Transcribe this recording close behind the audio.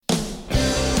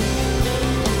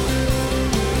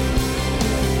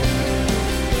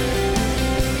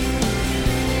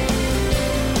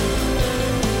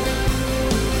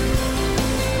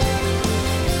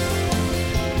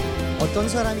어떤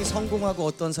사람이 성공하고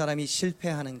어떤 사람이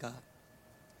실패하는가?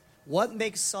 What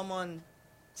makes someone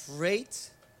great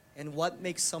and what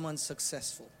makes someone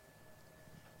successful?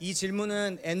 이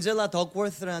질문은 앤젤라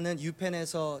덕워스라는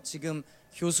유펜에서 지금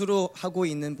교수로 하고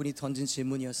있는 분이 던진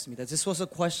질문이었습니다. This was a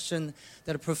question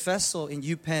that a professor in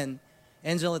UPenn,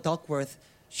 Angela Duckworth,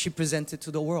 she presented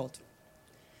to the world.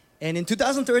 And in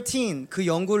 2013, 그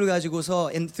연구를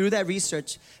가지고서 and through that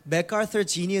research, MacArthur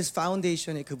Genius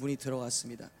Foundation에 그분이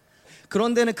들어갔습니다.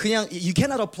 그런데는 그냥 you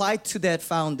cannot apply to that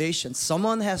foundation.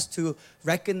 Someone has to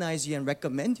recognize you and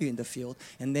recommend you in the field,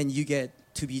 and then you get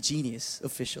to be genius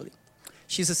officially.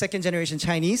 She's a second generation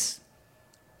Chinese,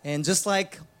 and just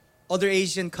like other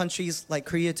Asian countries like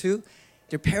Korea too,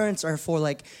 their parents are for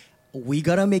like, we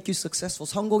gotta make you successful.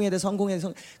 성공해야 돼, 성공해야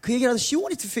돼. 그 얘기라도 she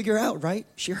wanted to figure out, right?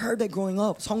 She heard that growing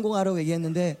up. 성공하라고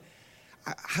얘기했는데,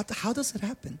 how does it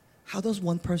happen? How does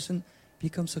one person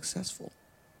become successful?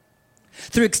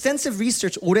 Through extensive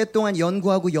research, 오랫동안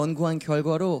연구한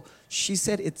결과로 she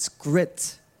said it's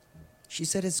grit. She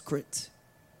said it's grit.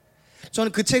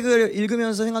 저는 그 책을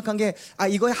읽으면서 생각한 게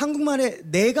이거의 한국말에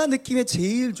내가 느낌에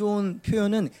제일 좋은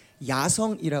표현은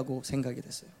야성이라고 생각이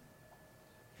됐어요.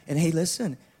 And hey,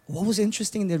 listen, what was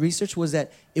interesting in the research was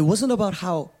that it wasn't about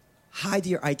how high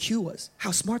their IQ was,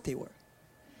 how smart they were.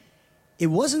 It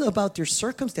wasn't about their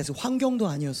circumstances, 환경도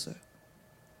아니었어요.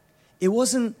 It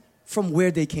wasn't from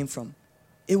where they came from.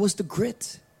 It was the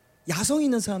grit. 야성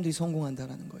있는 사람들이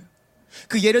성공한다라는 거예요.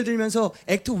 그 예를 들면서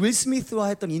액터 윌 스미스와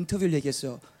했던 인터뷰를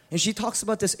얘기했어요. And she talks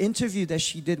about this interview that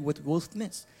she did with Will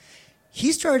Smith. He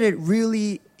started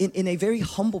really in a very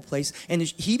humble place, and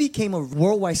he became a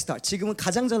worldwide star. 지금은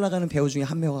가장 잘 나가는 배우 중에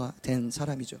한 명이 된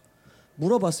사람이죠.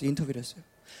 물어봤어요, 인터뷰를 했어요.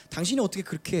 당신이 어떻게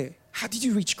그렇게 How did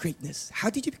you reach greatness?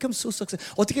 How did you become so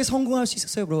successful? 어떻게 성공할 수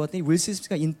있었어요? 물어봤더니 윌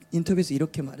스미스가 인터뷰에서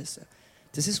이렇게 말했어요.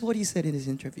 This is what he said in his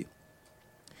interview.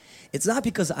 It's not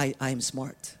because I'm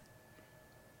smart.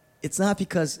 It's not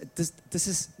because this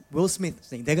is Will Smith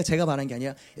saying. 제가 말한 게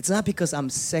아니라 It's not because I'm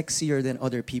sexier than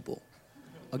other people.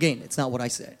 Again, it's not what I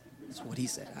said. It's what he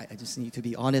said. I just need to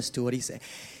be honest to what he said.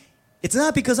 It's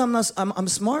not because I'm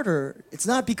smarter. It's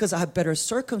not because I have better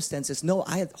circumstances. No,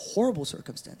 I had horrible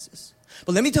circumstances.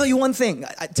 But let me tell you one thing.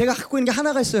 제가 갖고 있는 게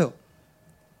하나가 있어요.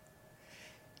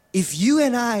 If you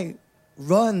and I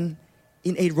run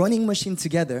in a running machine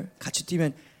together, 같이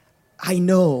뛰면 I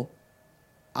know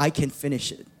I can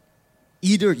finish it.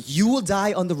 Either you will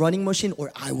die on the running machine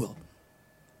or I will.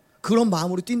 그런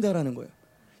마음으로 뛴다라는 거예요.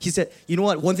 He said, you know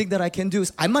what, one thing that I can do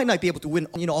is I might not be able to win,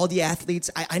 all the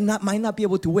athletes, might not be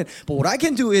able to win. But what I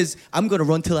can do is I'm going to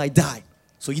run till I die.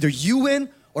 So either you win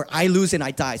or I lose and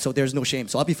I die. So there's no shame.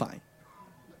 So I'll be fine.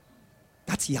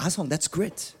 That's 야성. That's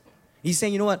grit. He's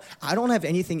saying, you know what, I don't have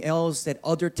anything else that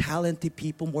other talented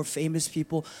people, more famous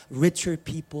people, richer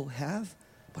people have.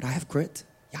 But I have grit.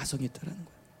 야성이 있다라는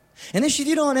거예요. And then she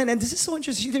did on, and this is so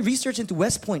interesting. She did research into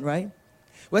West Point, right?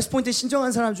 West Point에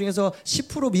신청한 사람 중에서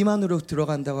 10% 미만으로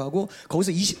들어간다고 하고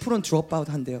거기서 20%는 drop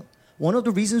out 한대요. One of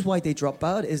the reasons why they drop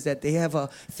out is that they have a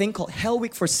thing called Hell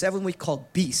Week for 7 week called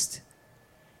Beast.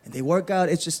 And they work out,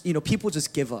 it's just, people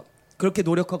just give up. 그렇게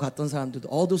노력하고 갔던 사람들도,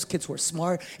 all those kids who are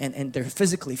smart and they're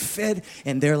physically fit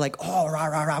and they're like, oh, rah,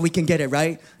 rah, rah, we can get it,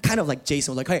 right? Kind of like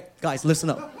Jason, like, hey, guys, listen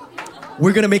up.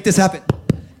 We're going to make this happen.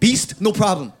 Beast, no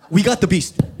problem. We got the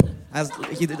beast.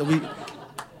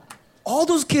 All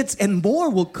those kids and more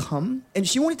will come, and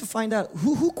she wanted to find out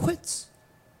who quits,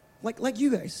 like you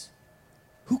guys,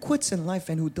 who quits in life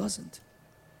and who doesn't.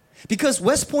 Because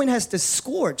West Point has this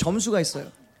score, 점수가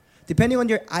있어요. Depending on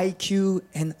your IQ,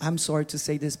 and I'm sorry to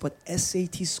say this, but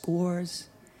SAT scores,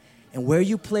 and where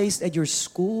you placed at your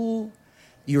school,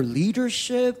 your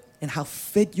leadership, and how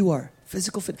fit you are,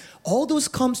 physical fit, all those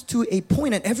comes to a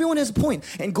point, and everyone has a point.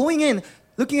 And going in,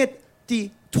 looking at the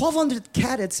 1,200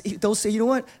 cadets, they'll say, you know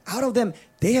what? Out of them,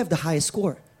 they have the highest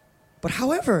score. But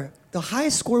however, the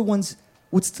highest score ones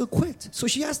would still quit. So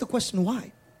she asked the question,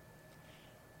 why?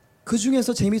 그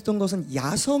중에서 재밌던 것은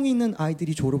야성 있는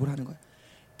아이들이 졸업을 하는 거예요.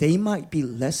 They might be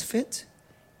less fit.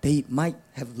 They might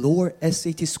have lower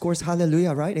SAT scores.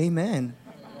 Hallelujah, right? Amen.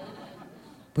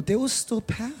 But they will still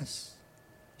pass.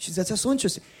 She said, that's so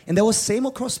interesting. And that was same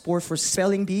across board for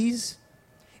spelling bees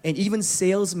and even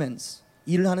salesmen.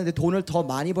 일을 하는데 돈을 더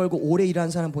많이 벌고 오래 일하는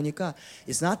사람 보니까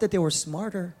it's not that they were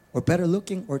smarter or better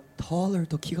looking or taller,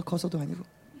 더 키가 커서도 아니고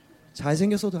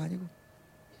잘생겨서도 아니고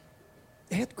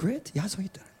they had grit, 야성이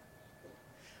있다.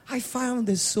 I found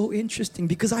this so interesting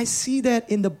because I see that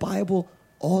in the Bible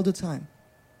all the time.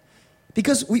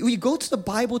 Because we go to the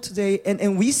Bible today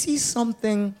and we see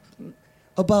something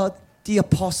about the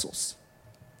apostles.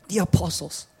 The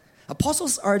apostles.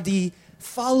 Apostles are the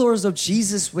followers of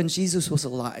Jesus when Jesus was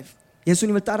alive.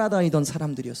 예수님을 따라다니던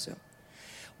사람들이었어요.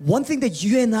 One thing that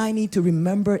you and I need to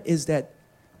remember is that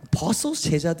apostles,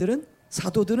 제자들은,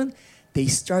 사도들은 they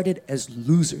started as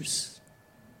losers.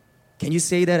 Can you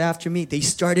say that after me? They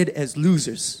started as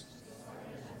losers.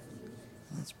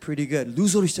 That's pretty good.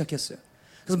 루저로 시작했어요.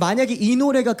 그래서 만약에 이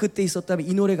노래가 그때 있었다면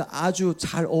이 노래가 아주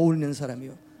잘 어울리는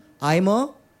사람이에요. I'm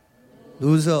a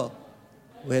loser.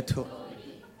 외톨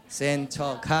센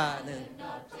척하는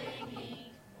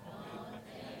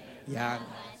양.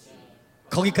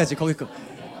 거기까지.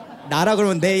 나라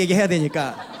그러면 내 얘기 해야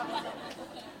되니까.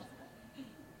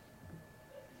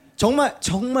 정말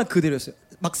그대로였어요.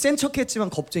 막 센 척했지만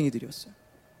겁쟁이들이었어요.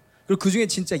 그리고 그 중에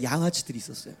진짜 양아치들이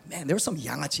있었어요. Man, there were some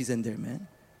양아치's in there, man.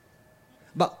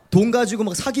 막 돈 가지고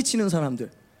막 사기치는 사람들.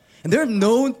 And they're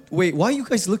known. Wait, why are you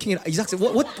guys looking at Isaac?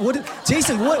 What?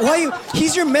 Jason, why you?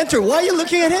 He's your mentor. Why are you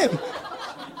looking at him?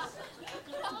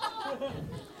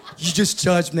 You just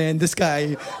judge, man. This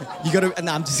guy, you gotta.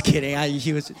 No, I'm just kidding.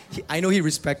 I know he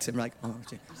respects him. Like, oh,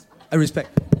 okay. I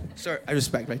respect. Sir, I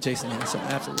respect, right, Jason? Yeah, so,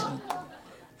 absolutely.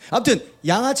 아무튼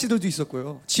양아치들도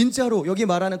있었고요. 진짜로 여기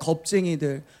말하는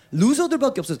겁쟁이들,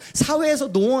 루저들밖에 없었어요.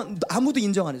 사회에서 아무도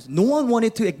인정 안 했어요. No one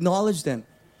wanted to acknowledge them.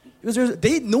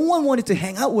 No one wanted to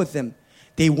hang out with them.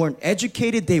 They weren't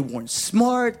educated. They weren't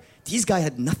smart. These guys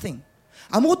had nothing.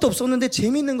 아무것도 없었는데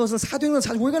재미있는 것은 사도행전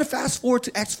 4장. We're going to fast forward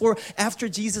to Acts 4 after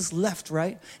Jesus left,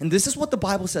 right? And this is what the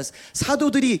Bible says.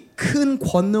 사도들이 큰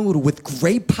권능으로 with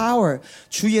great power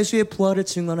주 예수의 부활을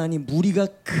증언하니 무리가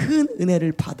큰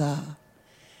은혜를 받아.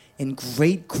 And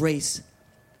great grace.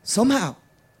 Somehow,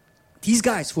 these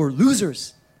guys who were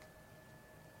losers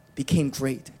became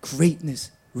great.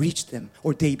 Greatness reached them.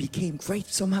 Or they became great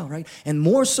somehow, right? And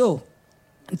more so,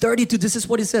 32, this is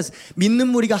what it says. 믿는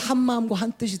무리가 한 마음과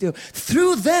한 뜻이 되어.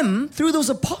 Through them, through those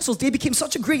apostles, they became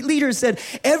such a great leader. Said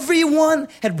everyone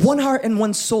had one heart and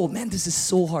one soul. Man, this is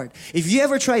so hard. If you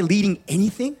ever try leading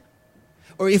anything,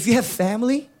 or if you have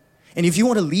family, and if you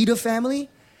want to lead a family,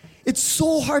 it's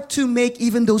so hard to make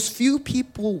even those few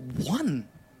people one.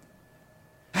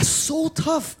 That's so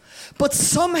tough. But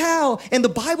somehow, and the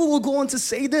Bible will go on to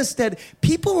say this, that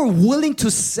people were willing to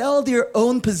sell their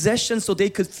own possessions so they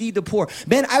could feed the poor.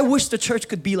 Man, I wish the church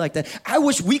could be like that. I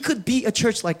wish we could be a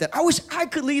church like that. I wish I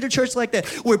could lead a church like that,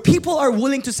 where people are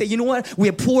willing to say, you know what, we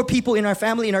have poor people in our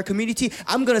family, in our community.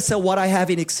 I'm going to sell what I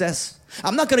have in excess.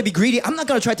 I'm not going to be greedy. I'm not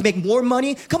going to try to make more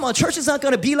money. Come on, church is not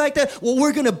going to be like that. What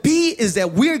we're going to be is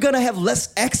that we're going to have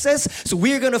less excess, so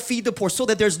we're going to feed the poor so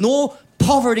that there's no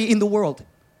poverty in the world.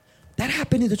 That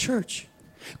happened in the church.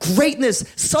 Greatness,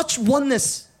 such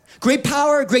oneness. Great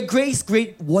power, great grace,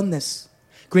 great oneness.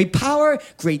 Great power,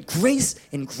 great grace,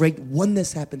 and great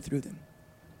oneness happened through them.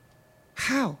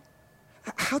 How?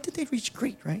 How did they reach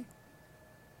great, right?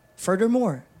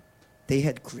 Furthermore, they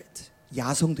had grit.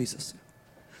 야성도 있었어요.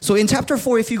 So in chapter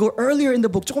 4, if you go earlier in the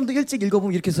book, 조금 더 일찍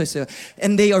읽어보면 이렇게 써 있어요.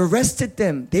 And they arrested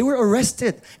them. They were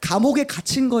arrested. 감옥에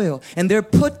갇힌 거예요. And they're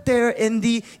put there in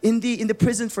the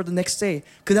prison for the next day.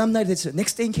 그 다음 날 됐어요.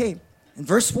 Next day came. And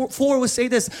verse 4 would say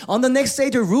this. On the next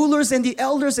day, the rulers and the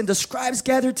elders and the scribes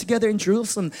gathered together in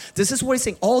Jerusalem. This is what he's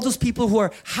saying. All those people who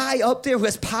are high up there, who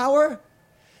has power,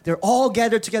 they're all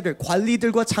gathered together.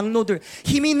 관리들과 장로들,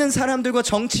 힘 있는 사람들과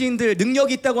정치인들,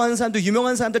 능력 있다고 하는 사람들,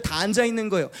 유명한 사람들 다 앉아 있는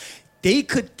거예요. They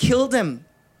could kill them,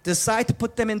 decide to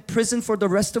put them in prison for the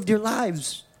rest of their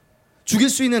lives. 죽일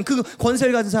수 있는 그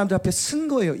권세를 가진 사람들 앞에 쓴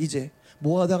거예요. 이제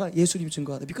뭐 하다가 예수님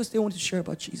증거하다. Because they wanted to share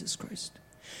about Jesus Christ.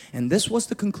 And this was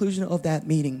the conclusion of that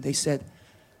meeting. They said,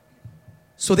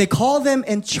 so they called them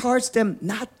and charged them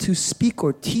not to speak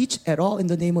or teach at all in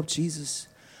the name of Jesus.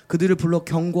 그들을 불러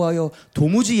경고하여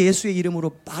도무지 예수의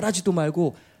이름으로 말하지도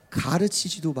말고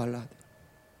가르치지도 말라.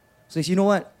 So they said, you know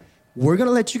what? We're going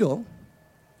to let you go.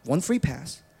 One free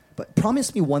pass. But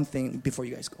promise me one thing before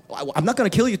you guys go. I'm not going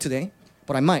to kill you today,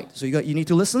 but I might. So you need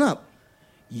to listen up.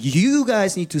 You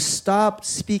guys need to stop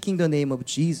speaking the name of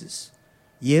Jesus.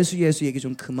 예수 얘기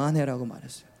좀 그만해라고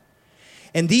말했어요.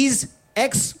 And these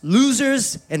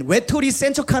ex-losers and 외톨이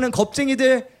센 척하는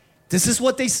겁쟁이들, this is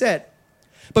what they said.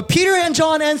 But Peter and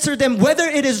John answered them, whether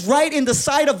it is right in the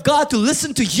sight of God to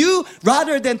listen to you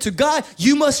rather than to God,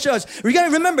 you must judge. We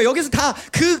gotta remember, 여기서 다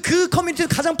그 커뮤니티에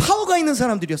가장 파워가 있는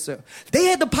사람들이었어요. They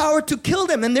had the power to kill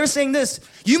them, and they're saying this,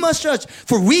 you must judge,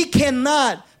 for we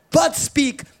cannot but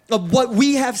speak of what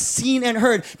we have seen and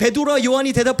heard. 베드로와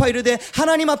요한이 대답하여 이르되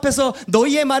하나님 앞에서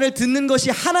너희의 말을 듣는 것이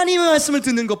하나님의 말씀을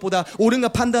듣는 것보다 옳은가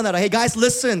판단하라. Hey guys,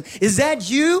 listen. Is that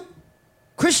you?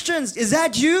 Christians, is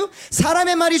that you?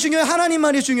 사람의 말이 중요해요? 하나님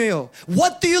말이 중요해요?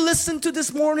 What do you listen to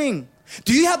this morning?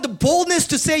 Do you have the boldness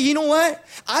to say, you know what?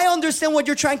 I understand what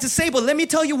you're trying to say, but let me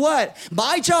tell you what.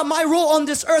 My job, my role on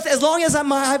this earth, as long as I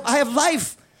have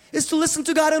life, is to listen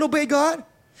to God and obey God.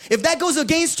 If that goes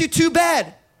against you, too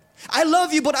bad. I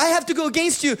love you, but I have to go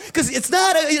against you because it's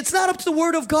not up to the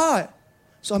word of God.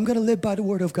 So I'm going to live by the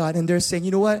word of God. And they're saying,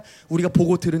 you know what? 우리가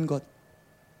보고 들은 것,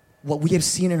 what we have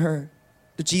seen and heard,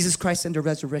 the Jesus Christ and the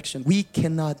resurrection, we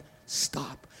cannot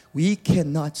stop. We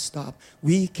cannot stop.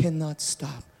 We cannot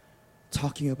stop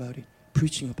talking about it,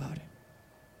 preaching about it.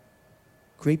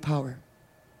 Great power,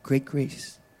 great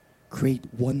grace, great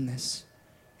oneness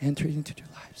entered into their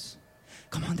lives.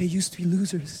 Come on, they used to be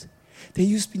losers. They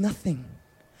used to be nothing.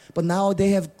 But now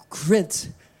they have grit.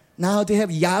 Now they have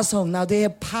야성. Now they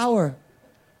have power.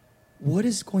 What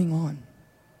is going on?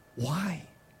 Why?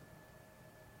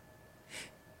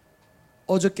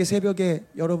 어저께 새벽에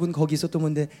여러분 거기 있었던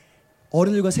분데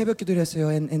어른들과 새벽 기도를 했어요.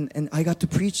 And I got to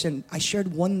preach and I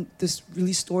shared this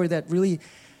really story that really,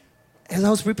 as I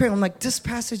was preparing, I'm like, this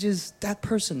passage is that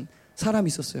person. 사람이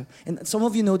있었어요. And some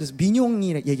of you know this.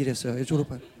 민용이 얘기를 했어요.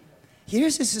 졸업한.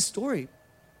 Here's his story.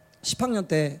 10학년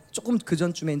때 조금 그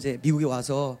전쯤에 이제 미국에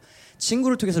와서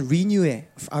친구를 통해서 리뉴에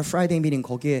Our Friday Meeting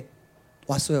거기에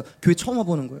왔어요. 교회 처음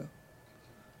와보는 거예요.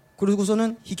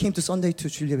 그러고서는 He came to Sunday to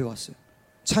주일 예배 왔어요.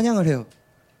 찬양을 해요.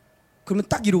 그러면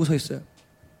딱 이러고 서 있어요.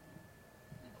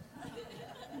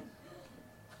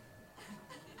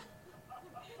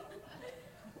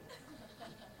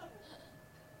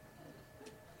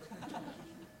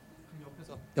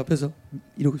 옆에서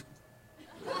이러고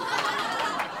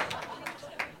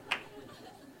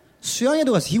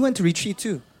수양에도 가서 He went to retreat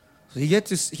too. So he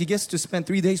gets to spend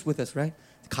 3 days with us, right?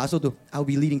 가서도 I'll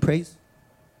be leading praise.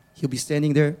 He'll be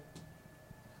standing there.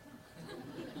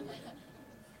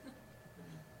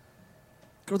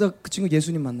 그러다 그 친구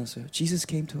예수님 만났어요. Jesus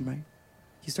came to him, right?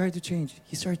 He started to change.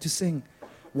 He started to sing.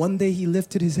 One day he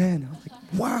lifted his hand. I was like,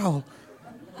 wow,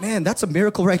 man, that's a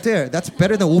miracle right there. That's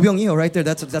better than 오병이어 right there.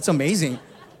 That's amazing.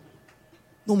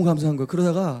 너무 감사한 거예요.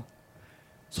 그러다가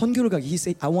선교를 가기. He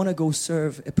said, I want to go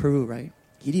serve at Peru, right?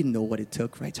 He didn't know what it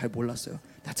took, right? 잘 몰랐어요.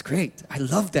 That's great. I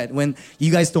love that when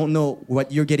you guys don't know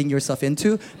what you're getting yourself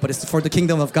into, but it's for the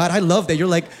kingdom of God. I love that. You're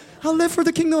like, I'll live for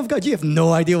the kingdom of God. You have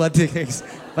no idea what it takes.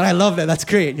 But I love that. That's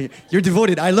great. You're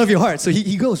devoted. I love your heart. So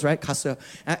he goes, right? 갔어요.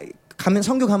 가면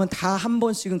선교 가면 다 한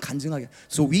번씩은 간증하게.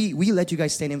 So we let you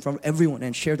guys stand in front of everyone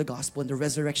and share the gospel and the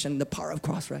resurrection and the power of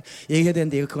cross, right? 얘기해야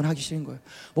되는데 그건 하기 싫은 거예요.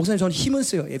 목사님 저는 힘은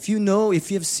써요. If you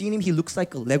have seen him, he looks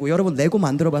like a Lego. 여러분 레고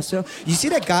만들어봤어요? You see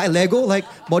that guy Lego like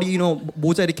머리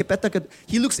모자 이렇게 뺐다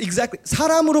he looks exactly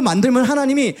사람으로 만들면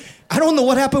하나님이 I don't know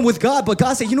what happened with God, but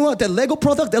God said, you know what? That Lego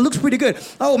product that looks pretty good.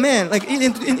 Oh man, like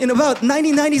in about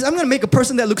 1990s, I'm gonna make a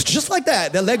person that looks just like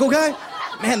that. That Lego guy,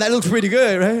 man, that looks pretty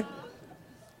good, right?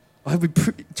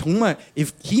 정말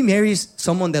if he marries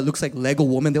someone that looks like Lego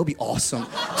woman, that'll be awesome.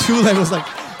 2 Legos like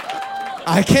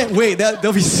I can't wait.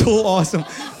 That'll be so awesome.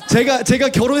 제가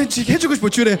결혼해주고 싶어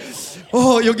주에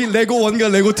여기 레고 1과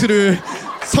레고 2를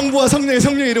성부와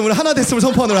성령의 이름으로 하나 됐음을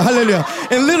선포하노라 할렐루야.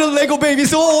 And little Lego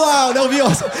babies. Oh wow, that'll be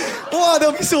awesome. Wow,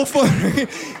 that'll be so fun.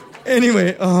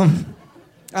 Anyway,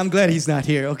 I'm glad he's not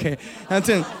here. Okay.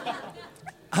 아무튼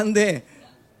한데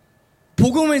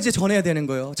복음을 이제 전해야 되는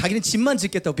거예요. 자기는 집만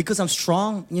짓겠다고. Because I'm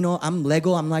strong, I'm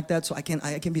Lego, I'm like that, so I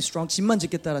can be strong. 집만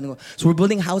짓겠다라는 거. So we're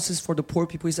building houses for the poor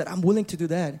people. He said, I'm willing to do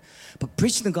that. But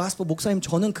preaching the gospel, 목사님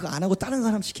저는 그거 안 하고 다른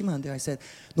사람 시키면 안 돼요. I said,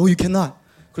 no, you cannot.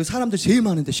 그래서 사람들 제일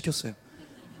많은데 시켰어요.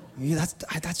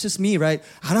 That's just me, right?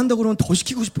 안 한다고 그러면 더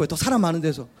시키고 싶어요. 더 사람 많은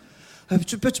데서.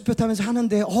 쭈뼛쭈뼛하면서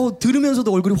하는데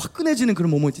들으면서도 얼굴이 화끈해지는 그런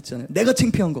모먼트 있잖아요. 내가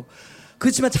창피한 거.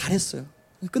 그렇지만 잘했어요.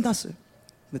 끝났어요.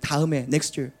 다음에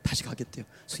next year 다시 가겠대요.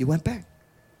 So he went back.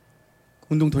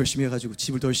 운동 더 열심히 해가지고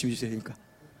집을 더 열심히 지어야 되니까.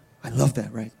 I love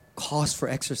that, right? Cause for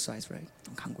exercise, right?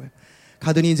 간 거예요.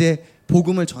 가더니 이제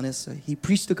복음을 전했어요. He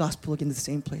preached the gospel in the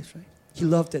same place, right? He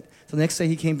loved it. The next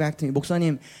day he came back to me.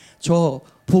 목사님, 저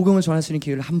복음을 전할 수 있는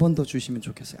기회를 한 번 더 주시면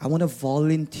좋겠어요. I want to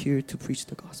volunteer to preach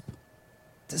the gospel.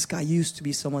 This guy used to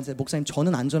be someone that 목사님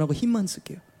저는 안전하고 힘만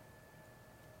쓸게요.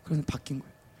 그래서 바뀐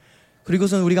거예요.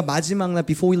 그리고서는 우리가 마지막 날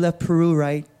before we left Peru,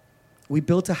 right? We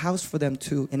built a house for them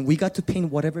too, and we got to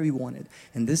paint whatever we wanted.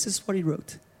 And this is what he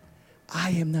wrote: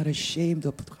 I am not ashamed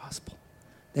of the gospel.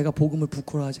 내가 복음을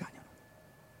부끄러워하지 않아.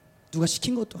 누가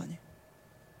시킨 것도 아니에요.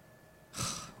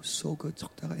 So good.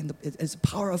 적다가 it's the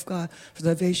power of God for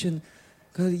salvation.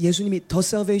 그 예수님이 the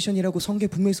salvation이라고 성경에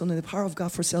분명히 썼는데 power of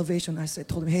God for salvation. I said,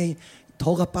 told him, hey,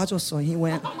 더가 빠졌어. He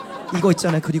went 이거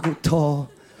있잖아요. 그리고 더.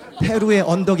 페루의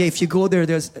언덕에 if you go there,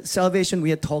 there's salvation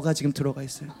위에 더가 지금 들어가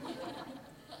있어요.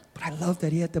 But I love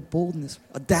that he had the boldness,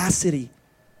 audacity,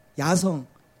 야성,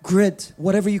 grit,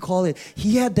 whatever you call it.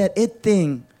 He had that it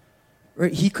thing where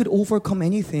he could overcome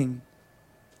anything.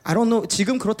 I don't know.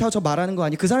 지금 그렇다고 저 말하는 거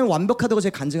아니에요. 그 사람이 완벽하다고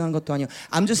제가 간증한 것도 아니에요.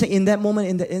 I'm just saying in that moment,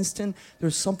 in that instant,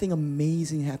 there's something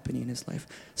amazing happening in his life.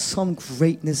 Some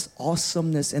greatness,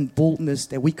 awesomeness, and boldness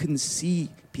that we couldn't see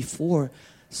before.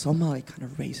 Somehow it kind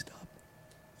of raised up.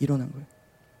 일어난 거예요.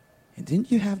 And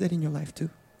didn't you have that in your life too?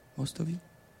 Most of you?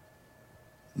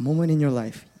 A moment in your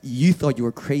life, you thought you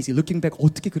were crazy. Looking back,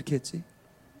 어떻게 그렇게 했지?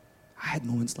 I had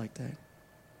moments like that.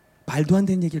 말도 안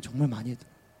되는 얘기를 정말 많이 했던.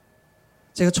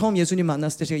 제가 처음 예수님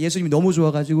만났을 때 제가 예수님이 너무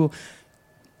좋아가지고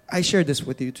I shared this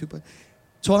with you too. But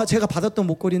제가 받았던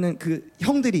목걸이는 그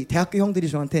형들이 대학교 형들이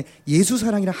저한테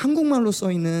예수사랑이랑 한국말로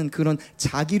써 있는 그런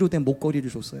자기로 된 목걸이를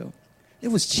줬어요. It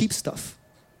was cheap stuff.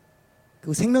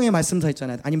 그 생명의 말씀사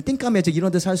있잖아요. 아니면 띵까 매직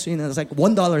이런 데 살 수 있는 like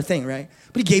 $1 thing, right?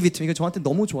 But he gave it to me. 이거 저한테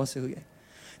너무 좋았어요, 그게.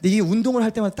 근데 이게 운동을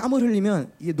할 때마다 땀을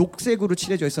흘리면 이게 녹색으로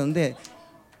칠해져 있었는데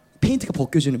페인트가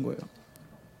벗겨지는 거예요.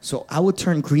 So I would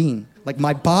turn green. Like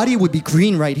my body would be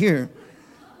green right here.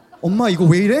 엄마 이거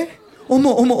왜 이래?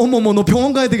 어머 너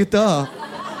병원 가야 되겠다.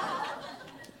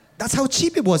 That's how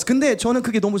cheap it was. 근데 저는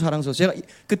그게 너무 자랑스러워. 제가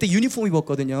그때 유니폼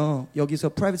입었거든요. 여기서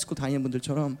프라이빗 스쿨 다니는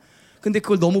분들처럼. 근데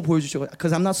그걸 너무 보여주셔.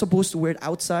 Because I'm not supposed to wear it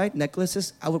outside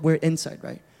necklaces. I would wear it inside,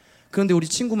 right? 그런데 우리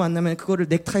친구 만나면 그거를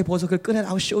넥타이 벗어 그걸 꺼내 I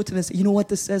would show it to them. You know what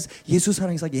this says? 예수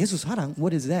사랑. It's like 예수 사랑.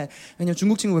 What is that? 왜냐면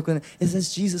중국 친구였거든. It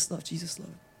says Jesus love, Jesus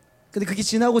love. 근데 그게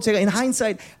지나고 제가 in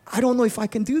hindsight, I don't know if I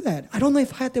can do that. I don't know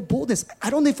if I had that boldness.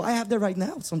 I don't know if I have that right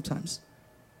now sometimes.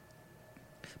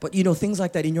 But you know things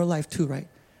like that in your life too, right?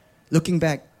 Looking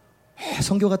back,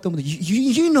 성교 갔던 분들,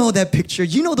 you know that picture.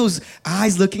 You know those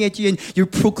eyes looking at you and you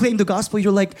proclaim the gospel.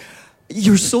 You're like,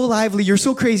 you're so lively. You're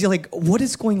so crazy. Like, what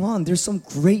is going on? There's some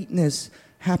greatness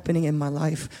happening in my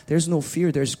life. There's no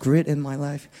fear. There's grit in my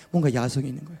life. 뭔가 야성이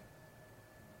있는 거예요.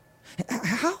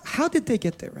 How did they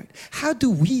get there, right? How do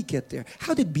we get there?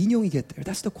 How did 민용이 get there?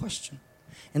 That's the question.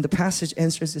 And the passage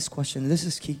answers this question. This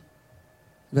is key.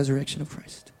 Resurrection of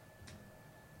Christ.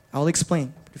 I'll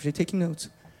explain. But if you're taking notes,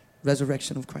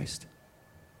 resurrection of Christ.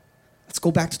 Let's go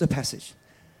back to the passage.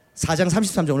 4장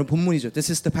 33절 오늘 본문이죠.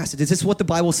 This is the passage. This is what the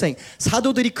Bible is saying.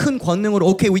 사도들이 큰 권능으로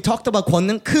Okay, we talked about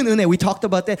권능, 큰 은혜. We talked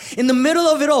about that. In the middle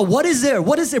of it all, what is there?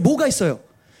 What is there? 뭐가 있어요?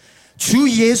 주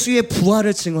예수의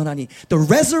부활을 증언하니. The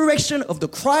resurrection of the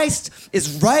Christ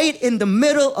is right in the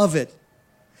middle of it.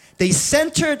 They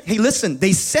centered, hey listen,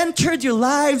 they centered your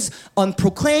lives on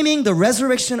proclaiming the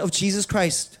resurrection of Jesus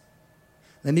Christ.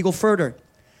 Let me go further.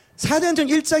 사도행전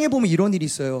 1장에 보면 이런 일이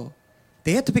있어요.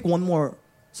 They had to pick one more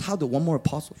사도, one more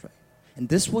apostle, right? And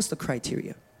this was the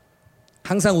criteria.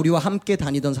 항상 우리와 함께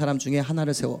다니던 사람 중에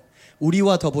하나를 세워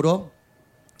우리와 더불어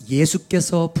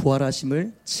예수께서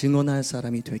부활하심을 증언할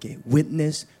사람이 되게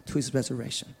witness to his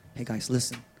resurrection. Hey guys,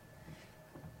 listen.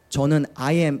 저는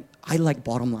I like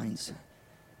bottom lines.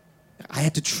 I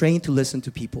had to train to listen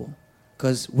to people.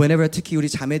 Because whenever 특히 우리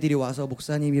자매들이 와서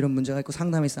목사님 이런 문제가 있고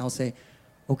상담했어, I'll say,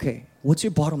 okay, what's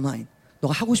your bottom line?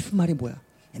 너가 하고 싶은 말이 뭐야?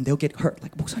 And they'll get hurt.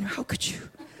 Like, 목사님, how could you?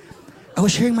 I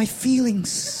was sharing my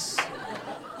feelings.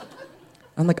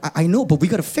 I'm like, I know, but we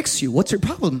got to fix you. What's your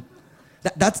problem?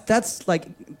 That's like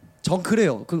전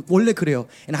그래요. 원래 그래요.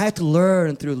 And I had to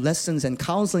learn through lessons and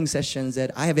counseling sessions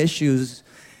that I have issues.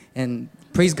 And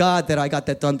praise God that I got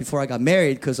that done before I got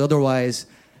married, because otherwise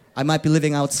I might be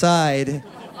living outside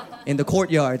in the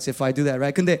courtyards if I do that,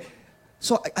 right? 근데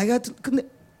so I got to, 근데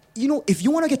you know, if you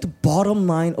want to get the bottom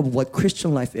line of what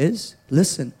Christian life is,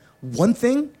 listen. One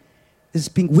thing is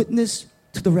being witness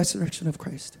to the resurrection of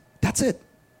Christ. That's it.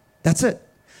 That's it.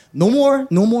 No more,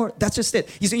 no more. That's just it.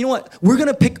 You say, you know what? We're going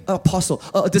to pick an apostle,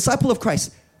 a disciple of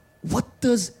Christ. What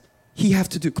does he have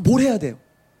to do? 뭘 해야 돼요?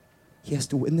 He has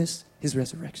to witness his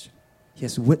resurrection. He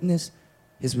has to witness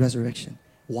his resurrection.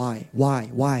 Why?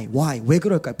 왜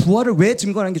그럴까요? 부활을 왜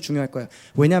증거하는 게 중요할까요?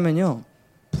 왜냐면요.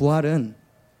 부활은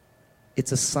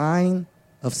it's a sign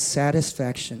of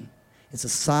satisfaction. It's a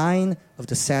sign of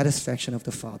the satisfaction of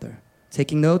the Father.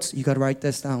 Taking notes, you got to write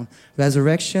this down.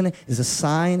 Resurrection is a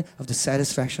sign of the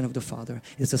satisfaction of the Father.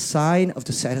 It's a sign of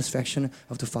the satisfaction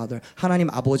of the Father. 하나님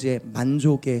아버지의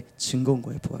만족의 증거인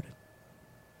거예요, 부활은.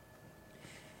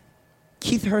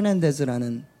 키스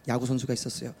허난데즈라는 야구 선수가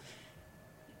있었어요.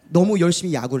 너무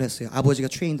열심히 야구를 했어요. 아버지가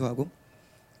트레이닝도 하고.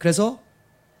 그래서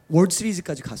월드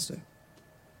시리즈까지 갔어요.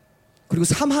 그리고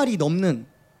 3할이 넘는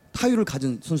타율을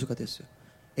가진 선수가 됐어요.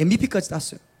 MVP까지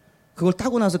땄어요. 그걸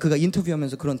따고 나서 그가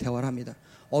인터뷰하면서 그런 대화를 합니다.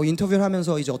 인터뷰를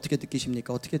하면서 이제 어떻게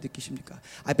느끼십니까? 어떻게 느끼십니까?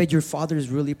 I bet your father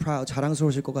is really proud.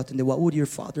 자랑스러우실 것 같은데 What would your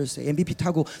father say? MVP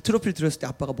타고 트로피를 들었을 때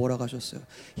아빠가 뭐라고 하셨어요?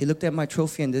 He looked at my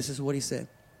trophy and this is what he said.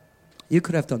 You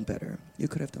could have done better. You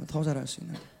could have done 더 잘할 수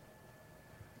있는데.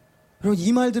 여러분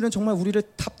이 말들은 정말 우리를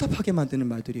답답하게 만드는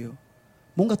말들이에요.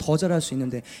 뭔가 더 잘할 수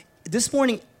있는데 This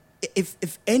morning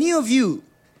if any of you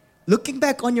looking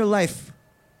back on your life,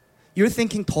 you're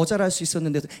thinking 더 잘할 수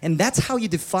있었는데, and that's how you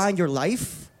define your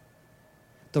life,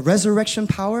 the resurrection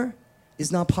power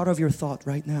is not part of your thought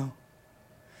right now.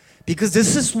 Because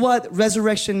this is what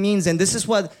resurrection means, and this is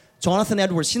what Jonathan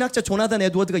Edwards, 신학자 조나단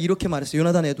에드워드가 이렇게 말했어요.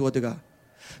 요나단 에드워드가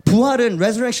부활은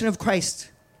resurrection of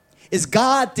Christ is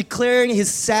God declaring His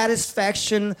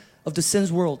satisfaction of the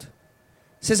sin's world.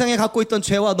 세상에 갖고 있던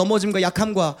죄와 넘어짐과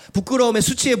약함과 부끄러움의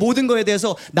수치의 모든 거에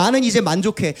대해서 나는 이제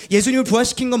만족해. 예수님을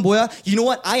부활시킨 건 뭐야? You know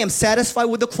what? I am satisfied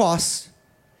with the cross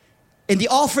and the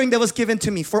offering that was given to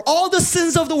me for all the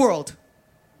sins of the world.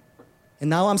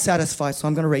 And now I'm satisfied, so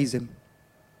I'm going to raise Him.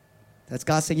 That's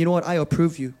God saying, you know what? I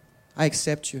approve you. I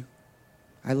accept you.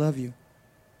 I love you.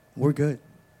 We're good.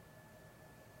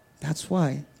 That's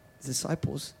why the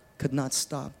disciples could not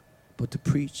stop but to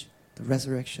preach the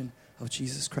resurrection of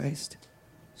Jesus Christ.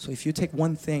 So if you take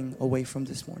one thing away from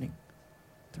this morning,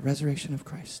 the resurrection of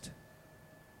Christ.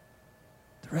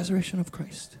 The resurrection of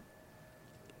Christ.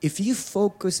 If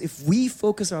we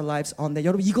focus our lives on that,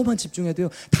 여러분 이것만 집중해도요.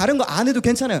 다른 거 안 해도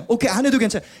괜찮아요. 오케이, 안 해도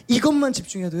괜찮아요. 이것만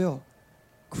집중해도요.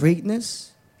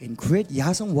 Greatness and grit,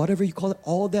 야성, whatever you call it,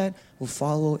 all that will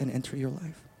follow and enter your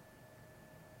life.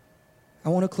 I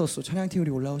want to close. So 찬양팀 우리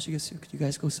올라오시겠어요? Could you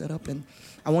guys go set up? And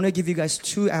I want to give you guys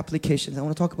two applications. I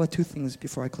want to talk about two things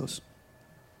before I close.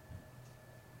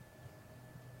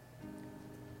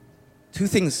 Two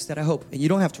things that I hope, and you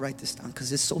don't have to write this down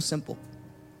because it's so simple,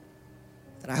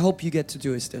 that I hope you get to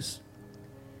do is this.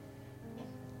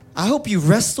 I hope you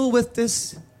wrestle with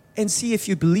this and see if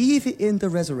you believe in the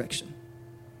resurrection.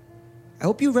 I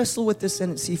hope you wrestle with this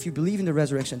and see if you believe in the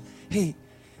resurrection. Hey,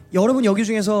 여러분 여기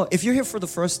중에서 if you're here for the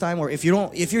first time or if you're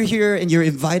here and you're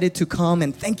invited to come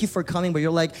and thank you for coming, but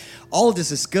you're like, all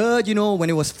this is good, you know, when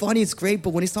it was funny, it's great, but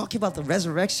when he's talking about the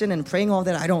resurrection and praying all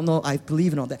that, I don't know, I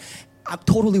believe in all that. I'm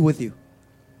totally with you.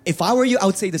 If I were you, I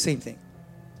would say the same thing.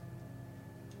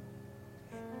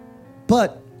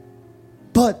 But,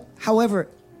 however,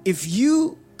 if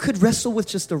you could wrestle with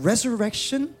just the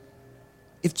resurrection,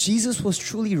 if Jesus was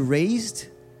truly raised,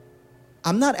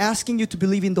 I'm not asking you to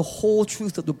believe in the whole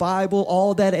truth of the Bible,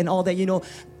 all that, you know.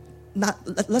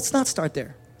 Let's not start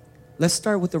there. Let's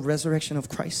start with the resurrection of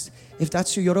Christ. If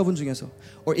that's you, 여러분 중에서,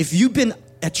 or if you've been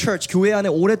at church, 교회 안에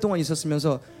오랫동안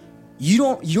있었으면서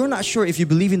you're not sure if you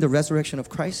believe in the resurrection of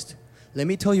Christ, let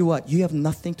me tell you what, you have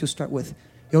nothing to start with.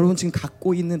 여러분 지금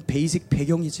갖고 있는 베이직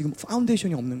배경이 지금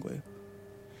파운데이션이 없는 거예요.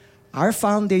 Our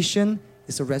foundation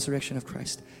is the resurrection of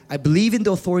Christ. I believe in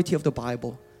the authority of the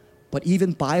Bible, but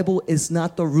even Bible is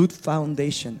not the root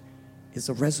foundation. It's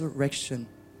the resurrection.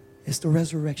 It's the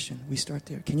resurrection. We start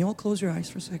there. Can you all close your eyes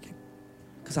for a second?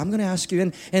 Because I'm going to ask you,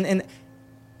 and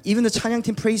even the 찬양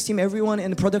team, praise team, everyone,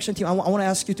 and the production team, I want to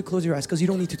ask you to close your eyes because you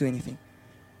don't need to do anything.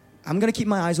 I'm going to keep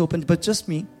my eyes open, but just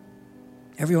me.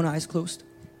 Everyone, eyes closed.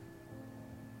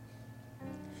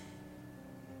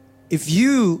 If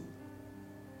you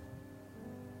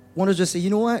want to just say, you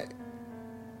know what?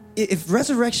 If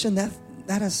resurrection, that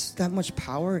has that much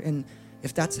power, and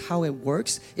if that's how it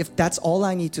works, if that's all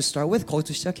I need to start with,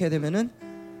 거기서 시작해야 되면은,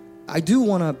 I do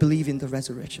want to believe in the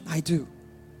resurrection. I do.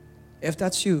 If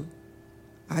that's you,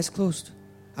 eyes closed.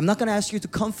 I'm not going to ask you to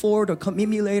come forward or come meet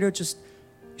me later. Just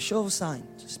show a sign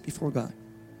just before God.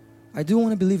 I do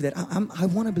want to believe that. I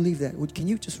want to believe that. Can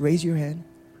you just raise your hand?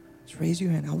 Just raise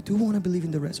your hand. I do want to believe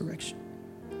in the resurrection.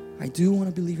 I do want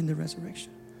to believe in the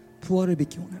resurrection. 부활을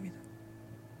믿기 원합니다.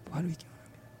 부활을 믿기 원합니다.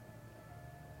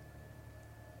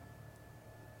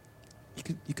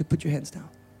 You could put your hands down.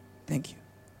 Thank you.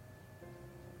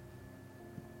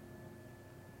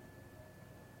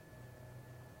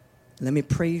 Let me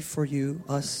pray for you,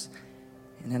 us,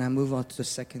 and then I move on to the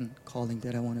second calling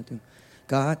that I want to do.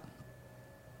 God,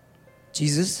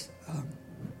 Jesus,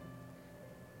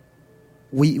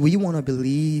 we want to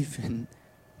believe and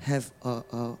have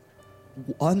a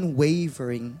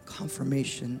unwavering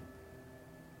confirmation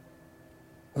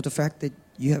of the fact that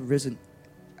you have risen.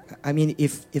 I mean,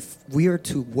 if we are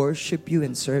to worship you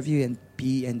and serve you and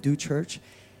be and do church,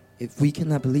 if we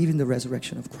cannot believe in the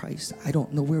resurrection of Christ, I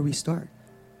don't know where we start.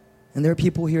 And there are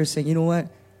people here saying, you know what?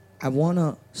 I want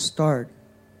to start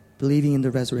believing in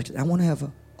the resurrection. I want to have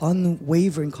an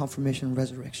unwavering confirmation of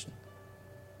resurrection.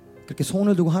 그렇게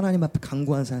손을 두고 하나님 앞에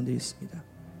간구한 사람들이 있습니다.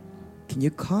 Can you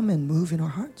come and move in our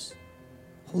hearts?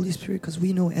 Holy Spirit, because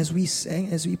we know as we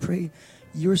sing, as we pray,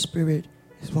 your Spirit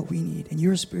is what we need. And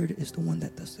your Spirit is the one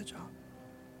that does the job.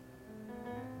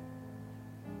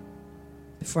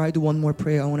 Before I do one more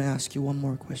prayer, I want to ask you one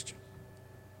more question.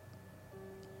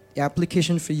 The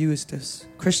application for you is this.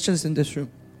 Christians in this room,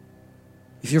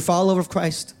 if you're a follower of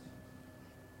Christ,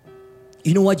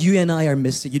 You know what you and I are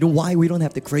missing? You know why we don't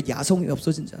have the great 야성이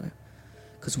없어진 줄 알아요?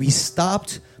 Because we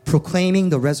stopped proclaiming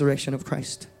the resurrection of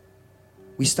Christ.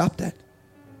 We stopped that.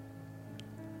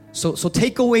 So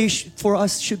takeaway for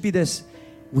us should be this.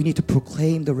 We need to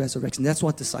proclaim the resurrection. That's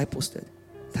what disciples did.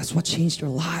 That's what changed their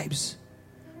lives.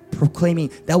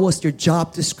 Proclaiming. That was their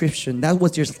job description. That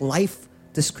was their life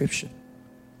description.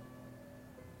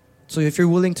 So if you're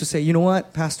willing to say, you know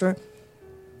what, Pastor?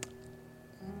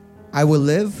 I will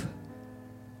live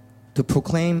to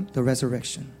proclaim the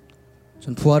resurrection.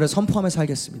 전 부활을 선포하며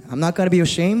살겠습니다. I'm not going to be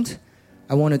ashamed.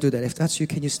 I want to do that. If that's you,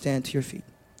 can you stand to your feet?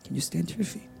 Can you stand to your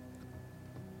feet?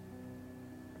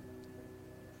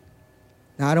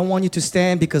 Now, I don't want you to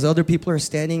stand because other people are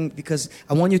standing, because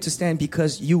I want you to stand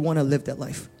because you want to live that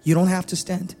life. You don't have to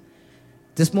stand.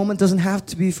 This moment doesn't have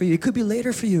to be for you. It could be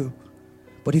later for you.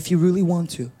 But if you really want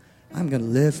to, I'm going to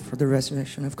live for the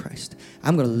resurrection of Christ.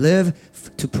 I'm going to live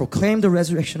to proclaim the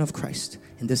resurrection of Christ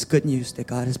and this good news that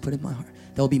God has put in my heart.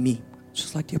 That will be me,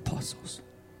 just like the apostles.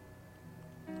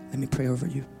 Let me pray over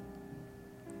you.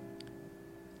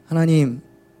 하나님,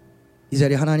 이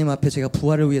자리에 하나님 앞에 제가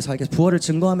부활을 위해 살겠습니다. 부활을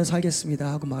증거하며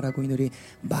살겠습니다 하고 말하고 있는 우리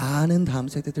많은 다음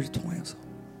세대들을 통하여서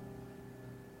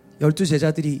 12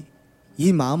 제자들이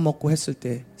이 마음 먹고 했을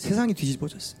때 세상이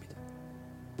뒤집어졌습니다.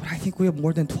 But I think we have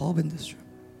more than 12 in this room.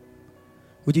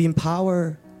 Would you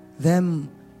empower them,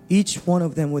 each one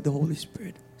of them with the Holy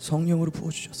Spirit? 성령으로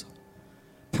부어주셔서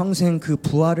평생 그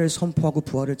부활을 선포하고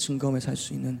부활을 증거하며 살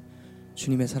수 있는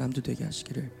주님의 사람들 되게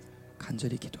하시기를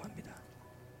간절히 기도합니다.